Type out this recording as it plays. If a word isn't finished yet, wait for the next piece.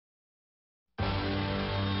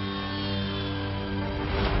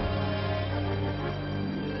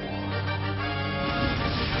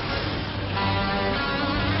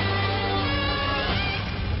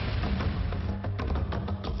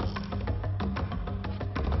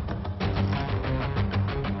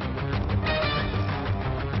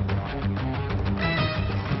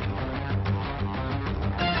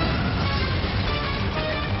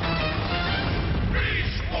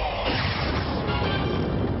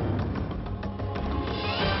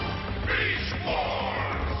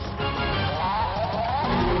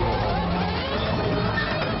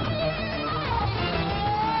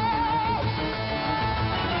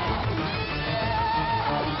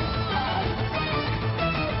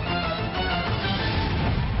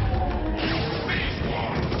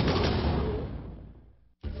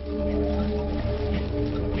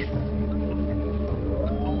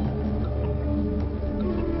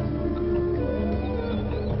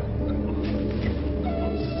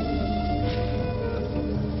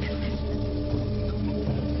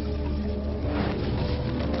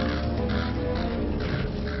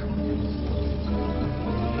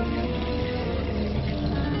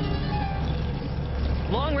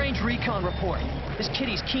Long-range recon report. This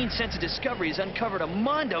kiddie's keen sense of discovery has uncovered a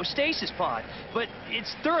Mondo stasis pod, but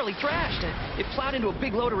it's thoroughly thrashed, and it plowed into a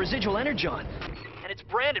big load of residual energon. And it's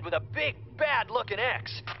branded with a big, bad-looking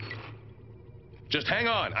X. Just hang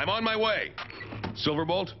on, I'm on my way.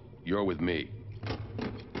 Silverbolt, you're with me.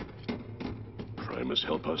 Primus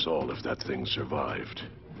help us all if that thing survived.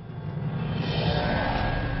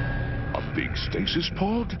 A big stasis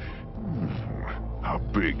pod? A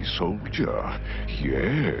big soldier,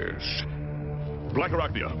 yes. Black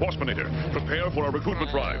Arachnia, Waspinator, prepare for our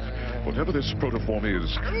recruitment drive. Whatever this protoform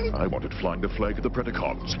is, I want it flying the flag of the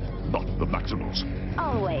Predacons, not the Maximals.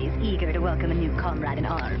 Always eager to welcome a new comrade in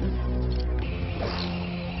arms.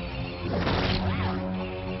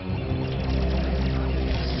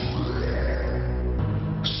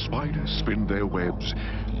 Spiders spin their webs,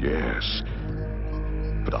 yes.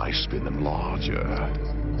 But I spin them larger.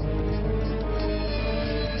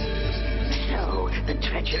 So, the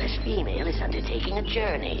treacherous female is undertaking a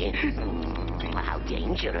journey. How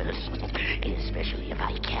dangerous. Especially if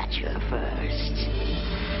I catch her first.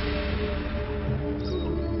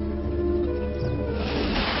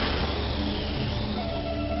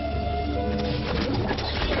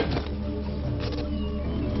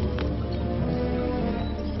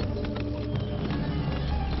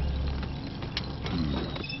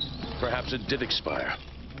 Perhaps it did expire.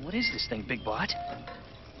 What is this thing, Big Bot?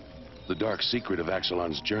 The dark secret of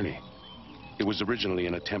Axelon's journey. It was originally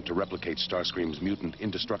an attempt to replicate Starscream's mutant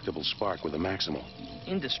indestructible spark with a Maximal.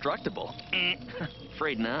 Indestructible?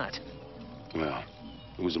 Afraid not. Well,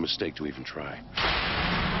 it was a mistake to even try.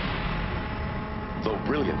 Though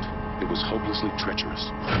brilliant, it was hopelessly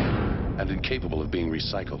treacherous and incapable of being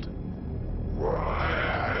recycled.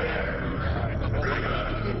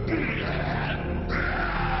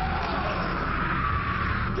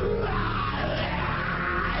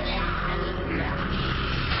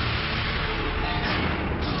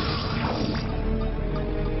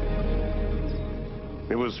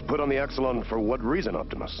 It was put on the Axelon for what reason,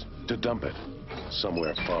 Optimus? To dump it.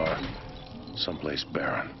 Somewhere far. Someplace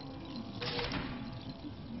barren.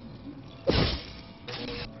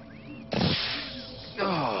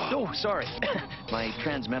 Oh, sorry. My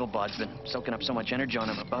transmetal bod's been soaking up so much energy on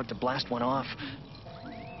I'm about to blast one off.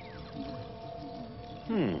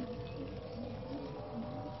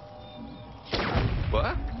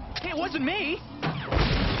 What? Hey, it wasn't me! Huh?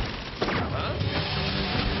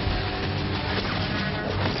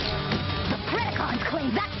 Predacons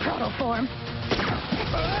claim that protoform.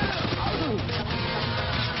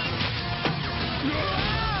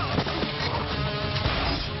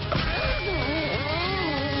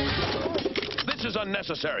 This is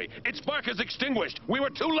unnecessary. Its spark is extinguished. We were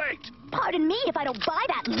too late. Pardon me if I don't buy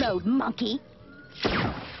that load, monkey.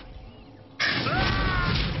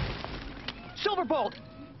 Silverbolt!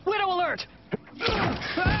 Widow alert! Come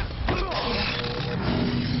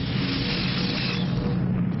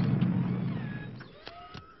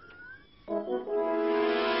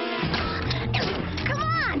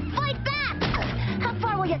on, fight back! How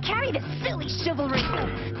far will you carry this silly chivalry?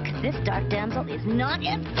 'Cause this dark damsel is not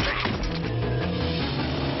impressed.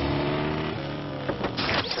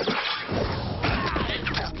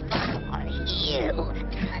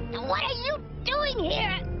 What are you doing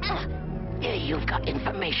here? You've got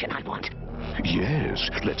information I want. Yes,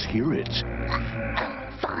 let's hear it.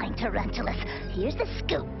 Fine, Tarantulas. Here's the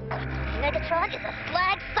scoop. Megatron is a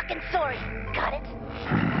slag-sucking sorry. Got it?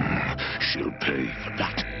 She'll pay for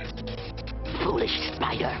that. Foolish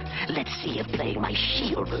spider. Let's see if playing my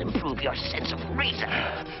shield will improve your sense of reason.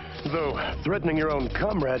 Though threatening your own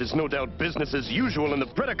comrade is no doubt business as usual in the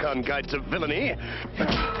Predacon Guide to Villainy.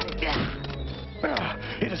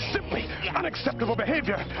 It is simply unacceptable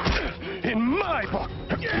behavior in my book.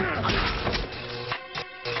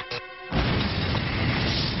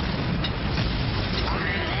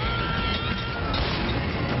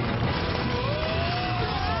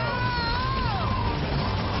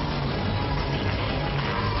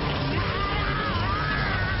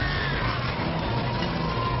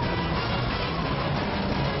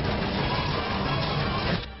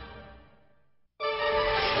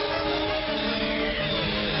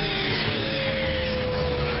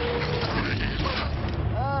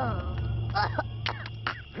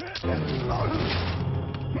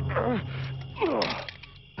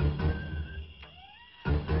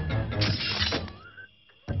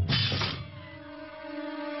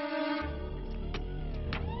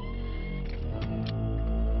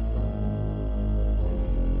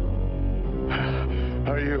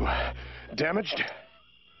 Are you damaged?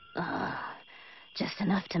 Just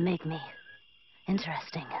enough to make me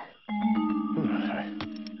interesting.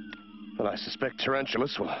 Well, I suspect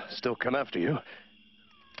Tarantulas will still come after you.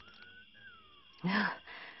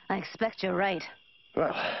 I expect you're right.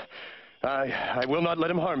 Well, I will not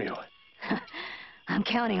let him harm you. I'm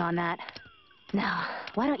counting on that. Now,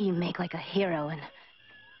 why don't you make like a hero and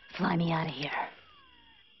fly me out of here?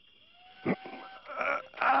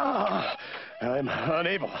 I'm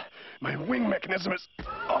unable. My wing mechanism is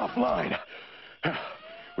offline.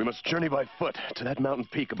 We must journey by foot to that mountain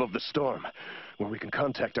peak above the storm, where we can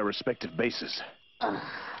contact our respective bases.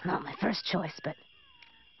 Not my first choice, but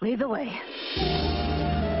lead the way.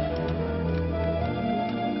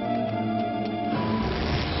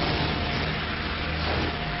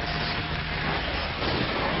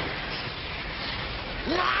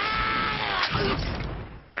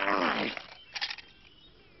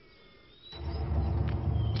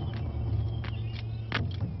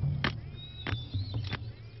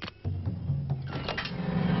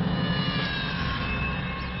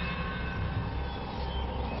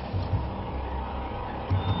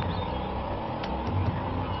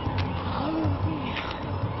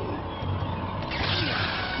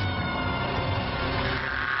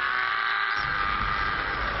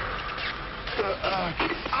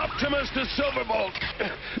 Optimus to Silverbolt!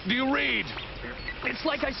 Do you read? It's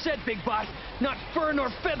like I said, Big Bot. Not fur nor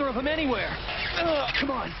feather of him anywhere.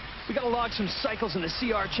 Come on. We gotta log some cycles in the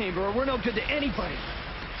CR chamber or we're no good to anybody.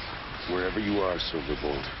 Wherever you are,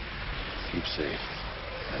 Silverbolt, keep safe.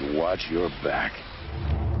 And watch your back.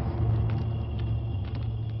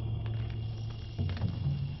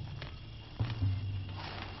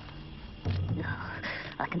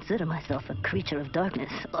 I consider myself a creature of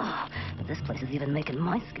darkness. Oh, but this place is even making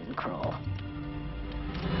my skin crawl.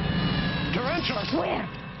 Tarantulas! Where?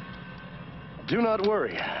 Do not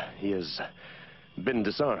worry. He has been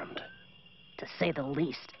disarmed. To say the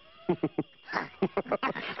least.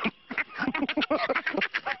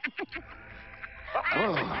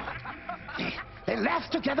 They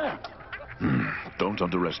laughed together. Don't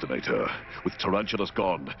underestimate her. With Tarantulas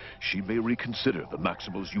gone, she may reconsider the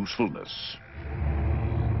Maximal's usefulness.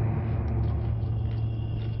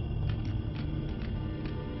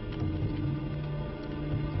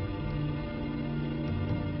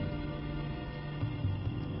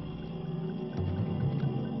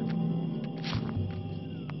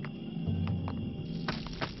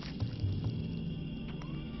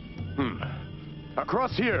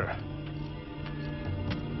 Across here.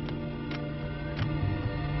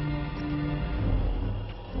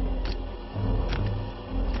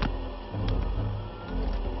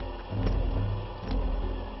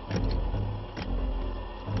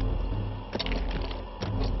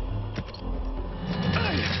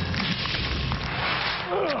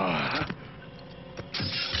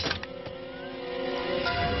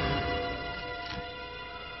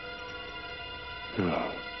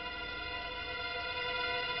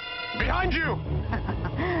 Behind you!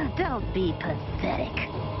 Don't be pathetic.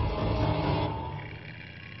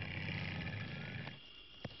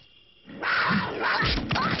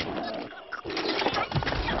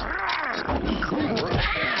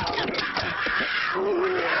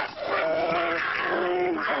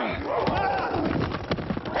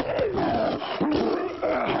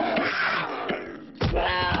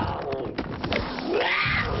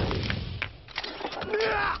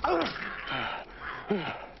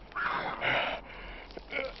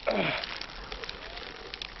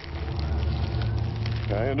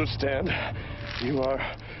 I understand. You are,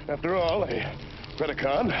 after all, a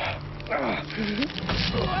Predacon.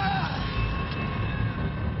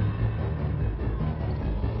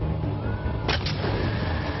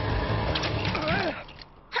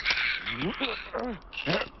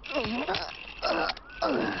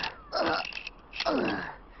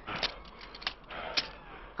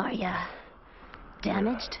 Are ya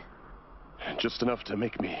damaged? Just enough to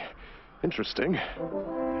make me interesting.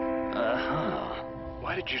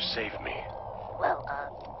 Why did you save me? Well,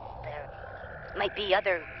 there might be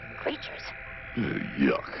other creatures.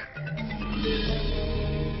 Yuck.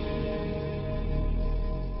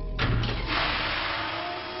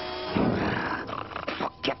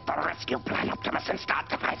 Forget the rescue plan, Optimus, and start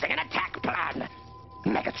devising an attack plan.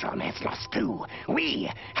 Megatron has lost 2.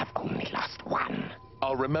 We have only lost 1.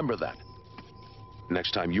 I'll remember that.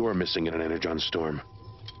 Next time you're missing in an Energon storm.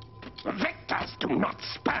 Victors do not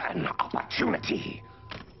spurn opportunity.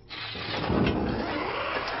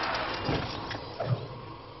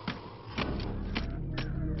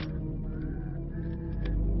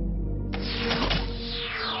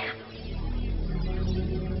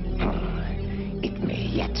 It may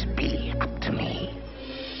yet be up to me.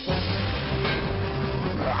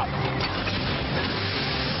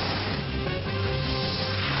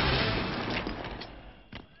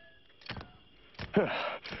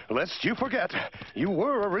 Lest you forget, you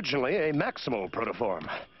were originally a Maximal protoform.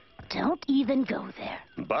 Don't even go there.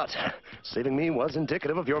 But saving me was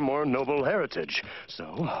indicative of your more noble heritage.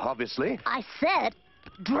 So, obviously... I said,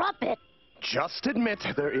 drop it. Just admit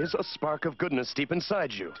there is a spark of goodness deep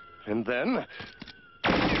inside you. And then...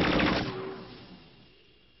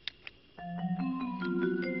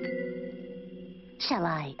 Shall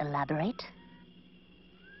I elaborate?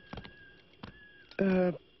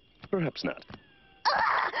 Perhaps not.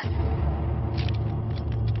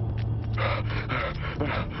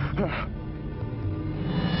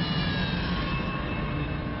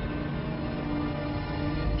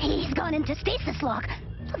 He's gone into stasis lock.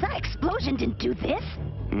 That explosion didn't do this.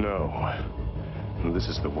 No. This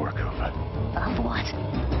is the work of Of what?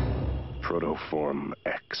 Protoform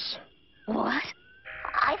X. What?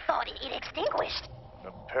 I thought it extinguished.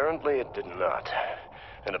 Apparently it did not.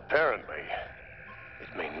 And apparently,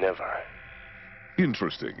 it may never.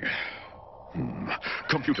 Interesting.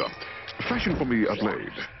 Computer, fashion for me a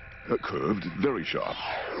blade. Curved, very sharp,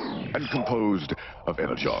 and composed of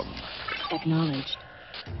energon. Acknowledged.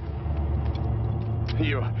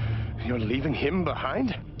 You're leaving him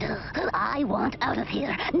behind? I want out of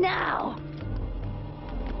here, now!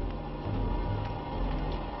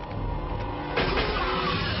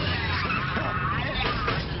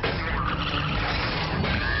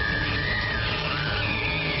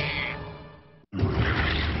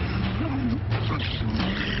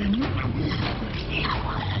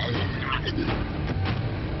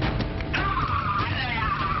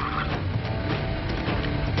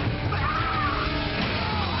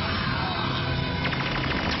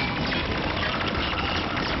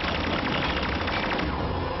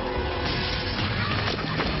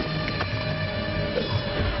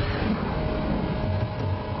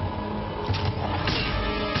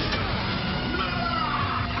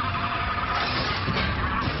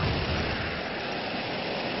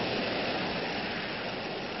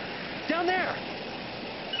 Down there!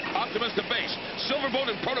 Optimus to base. Silverbolt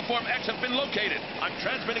and Protoform X have been located. I'm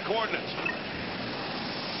transmitting coordinates.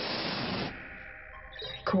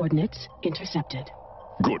 Coordinates intercepted.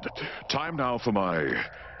 Good. Time now for my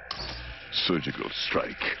surgical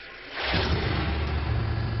strike.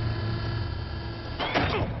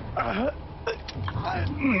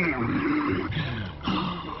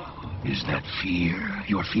 Is that fear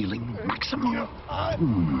you're feeling, Maximal?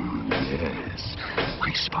 Yes.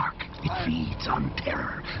 My spark, it feeds on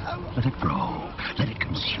terror. Let it grow. Let it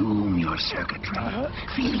consume your circuitry.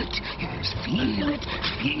 Feel it. Yes, feel it.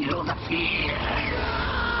 Feel the fear.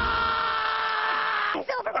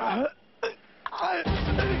 Silverbolt!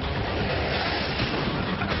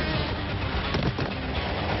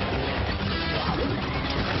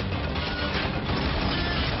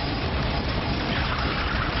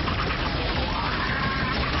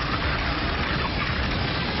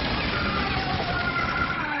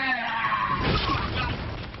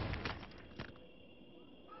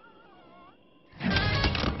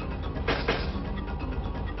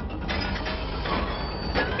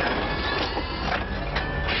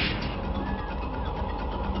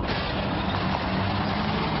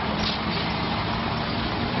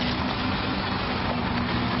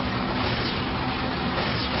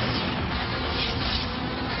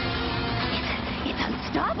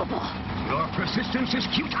 Unstoppable. Your persistence is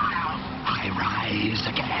futile. I rise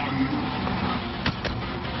again.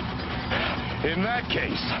 In that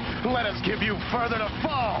case, let us give you further to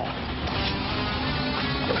fall.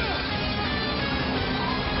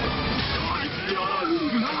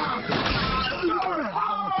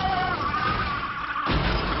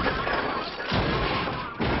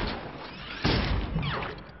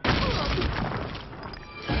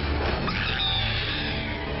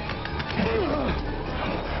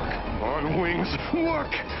 On wings,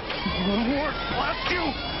 work! Work, blast you!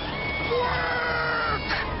 Work!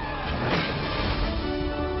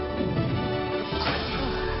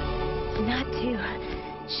 Not too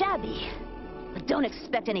shabby. But don't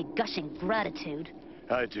expect any gushing gratitude.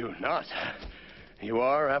 I do not. You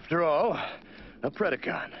are, after all, a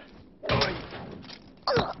Predacon.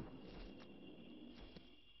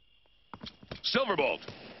 Silverbolt!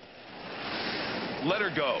 Let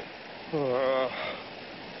her go.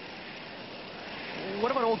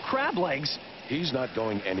 What about old Crab Legs? He's not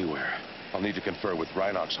going anywhere. I'll need to confer with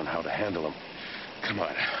Rhinox on how to handle him. Come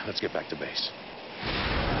on, let's get back to base.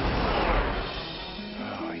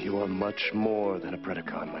 Oh, you are much more than a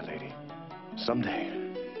Predacon, my lady. Someday,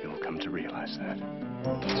 you'll come to realize that.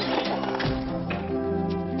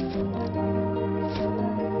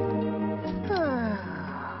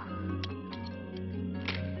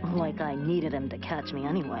 Like I needed him to catch me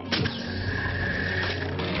anyway.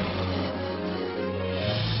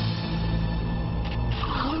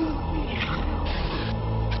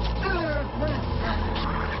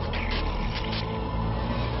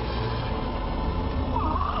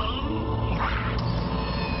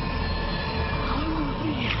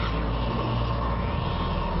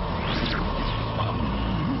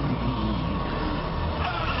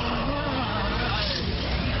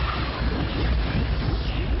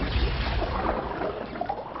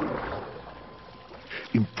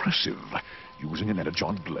 impressive. Using an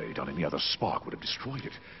energon blade on any other spark would have destroyed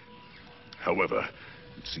it. However,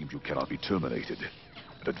 it seems you cannot be terminated.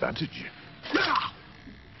 An advantage?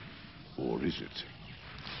 Or is it?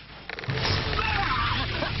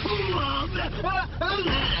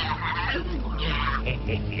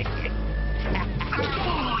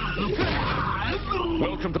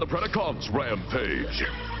 Welcome to the Predacons, Rampage.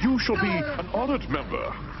 You shall be an honored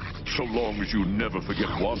member, so long as you never forget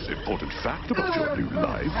one important fact about your new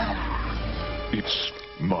life. It's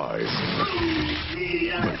mine.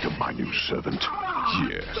 Welcome, my new servant.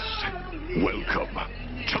 Yes, welcome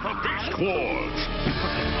to the Beast Wars.